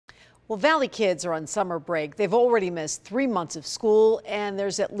Well, Valley kids are on summer break. They've already missed 3 months of school, and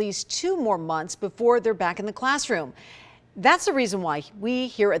there's at least 2 more months before they're back in the classroom. That's the reason why we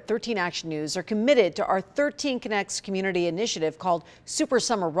here at 13 Action News are committed to our 13 Connects community initiative called Super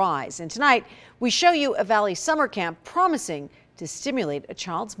Summer Rise. And tonight, we show you a Valley summer camp promising to stimulate a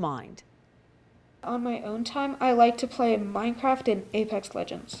child's mind. On my own time, I like to play Minecraft and Apex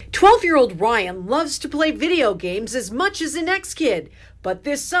Legends. 12-year-old Ryan loves to play video games as much as the next kid. But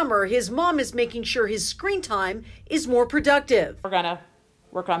this summer, his mom is making sure his screen time is more productive. We're going to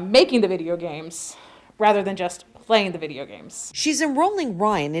work on making the video games rather than just playing the video games. She's enrolling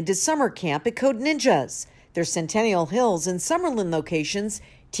Ryan into summer camp at Code Ninjas. Their Centennial Hills and Summerlin locations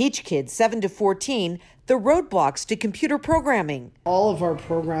teach kids 7 to 14 the roadblocks to computer programming. All of our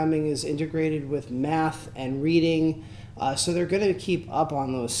programming is integrated with math and reading, so they're going to keep up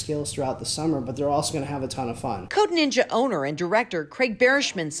on those skills throughout the summer, but they're also going to have a ton of fun. Code Ninja owner and director Craig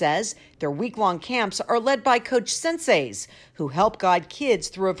Barishman says their week-long camps are led by coach senseis who help guide kids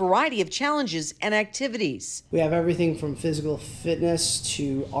through a variety of challenges and activities. We have everything from physical fitness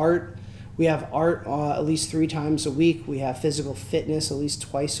to art. We have art at least 3 times a week. We have physical fitness at least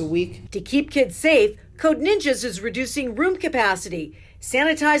twice a week. To keep kids safe, Code Ninjas is reducing room capacity,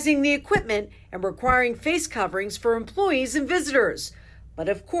 sanitizing the equipment, and requiring face coverings for employees and visitors. But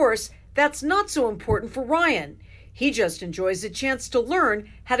of course, that's not so important for Ryan. He just enjoys a chance to learn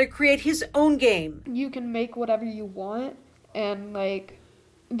how to create his own game. You can make whatever you want, and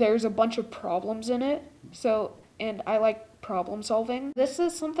there's a bunch of problems in it. And I like problem solving. This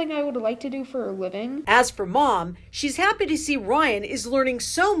is something I would like to do for a living. As for Mom, she's happy to see Ryan is learning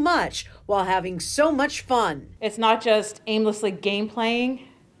so much while having so much fun. It's not just aimlessly game playing,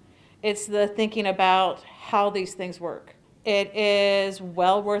 it's the thinking about how these things work. It is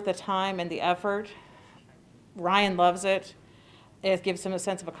well worth the time and the effort. Ryan loves it. It gives him a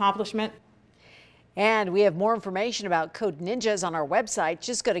sense of accomplishment. And we have more information about Code Ninjas on our website.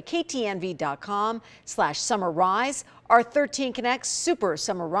 Just go to ktnv.com/summerrise. Our 13 Connects Super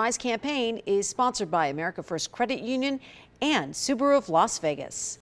Summer Rise campaign is sponsored by America First Credit Union and Subaru of Las Vegas.